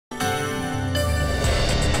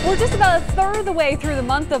We're just about a third of the way through the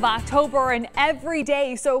month of October, and every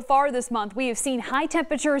day so far this month we have seen high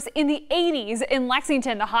temperatures in the 80s in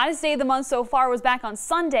Lexington. The hottest day of the month so far was back on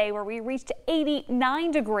Sunday, where we reached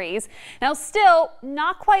 89 degrees. Now, still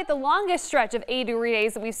not quite the longest stretch of 80-degree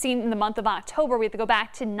days that we've seen in the month of October. We have to go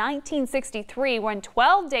back to 1963, when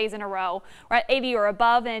 12 days in a row we're at 80 or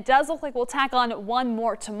above, and it does look like we'll tack on one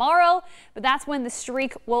more tomorrow, but that's when the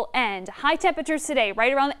streak will end. High temperatures today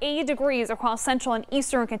right around 80 degrees across central and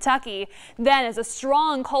eastern Kentucky. Then, as a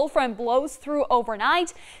strong cold front blows through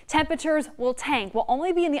overnight, temperatures will tank. We'll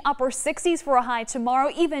only be in the upper 60s for a high tomorrow,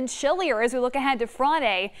 even chillier as we look ahead to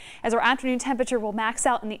Friday, as our afternoon temperature will max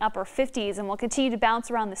out in the upper 50s and will continue to bounce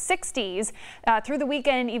around the 60s through the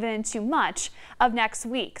weekend and even into much of next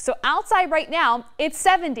week. So outside right now, it's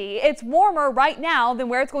 70. It's warmer right now than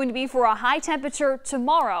where it's going to be for a high temperature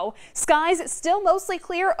tomorrow. Skies still mostly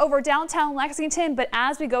clear over downtown Lexington, but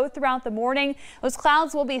as we go throughout the morning, those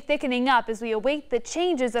clouds will be thickening up as we await the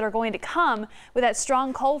changes that are going to come with that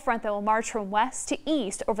strong cold front that will march from west to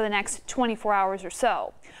east over the next 24 hours or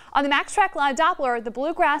so. On the Max Track Live Doppler, the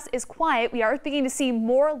bluegrass is quiet. We are beginning to see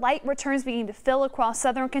more light returns beginning to fill across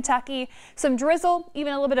southern Kentucky. Some drizzle,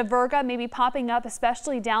 even a little bit of virga maybe popping up,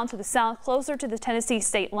 especially down to the south, closer to the Tennessee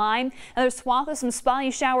state line. Another swath of some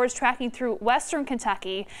spotty showers tracking through western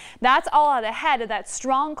Kentucky. That's all out ahead of that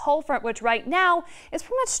strong cold front, which right now is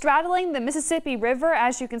pretty much straddling the Mississippi River.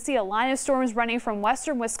 As you can see, a line of storms running from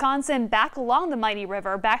western Wisconsin back along the mighty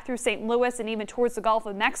river, back through St. Louis and even towards the Gulf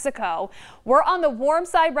of Mexico. We're on the warm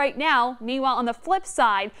side right now. Meanwhile, on the flip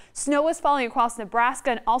side, snow is falling across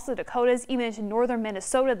Nebraska and also Dakotas, even into northern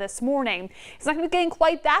Minnesota this morning. It's not going to be getting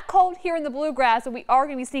quite that cold here in the bluegrass, but we are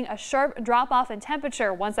going to be seeing a sharp drop off in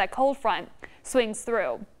temperature once that cold front swings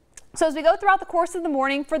through. So as we go throughout the course of the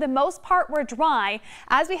morning, for the most part, we're dry.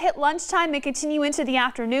 As we hit lunchtime and continue into the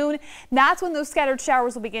afternoon, that's when those scattered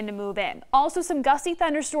showers will begin to move in. Also, some gusty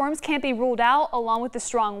thunderstorms can't be ruled out, along with the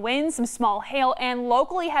strong winds. Some small hail and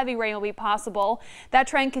locally heavy rain will be possible. That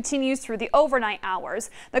trend continues through the overnight hours.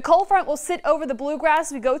 The cold front will sit over the bluegrass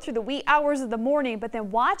as we go through the wee hours of the morning, but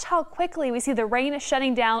then watch how quickly we see the rain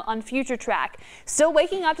shutting down on future track. Still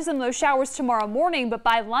waking up to some of those showers tomorrow morning, but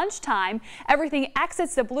by lunchtime, everything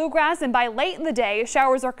exits the bluegrass, and by late in the day,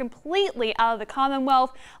 showers are completely out of the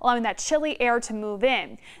Commonwealth, allowing that chilly air to move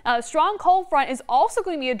in. Now, a strong cold front is also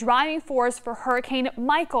going to be a driving force for Hurricane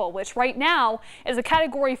Michael, which right now is a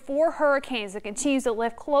Category 4 hurricane that continues to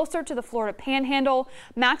lift closer to the Florida Panhandle.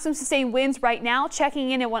 Maximum sustained winds right now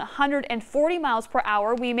checking in at 140 miles per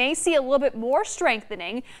hour. We may see a little bit more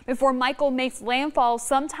strengthening before Michael makes landfall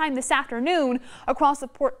sometime this afternoon across the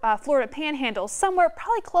Florida Panhandle, somewhere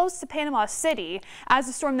probably close to Panama City. As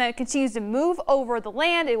the storm then continues to move over the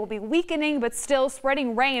land, it will be weakening but still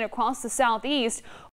spreading rain across the southeast.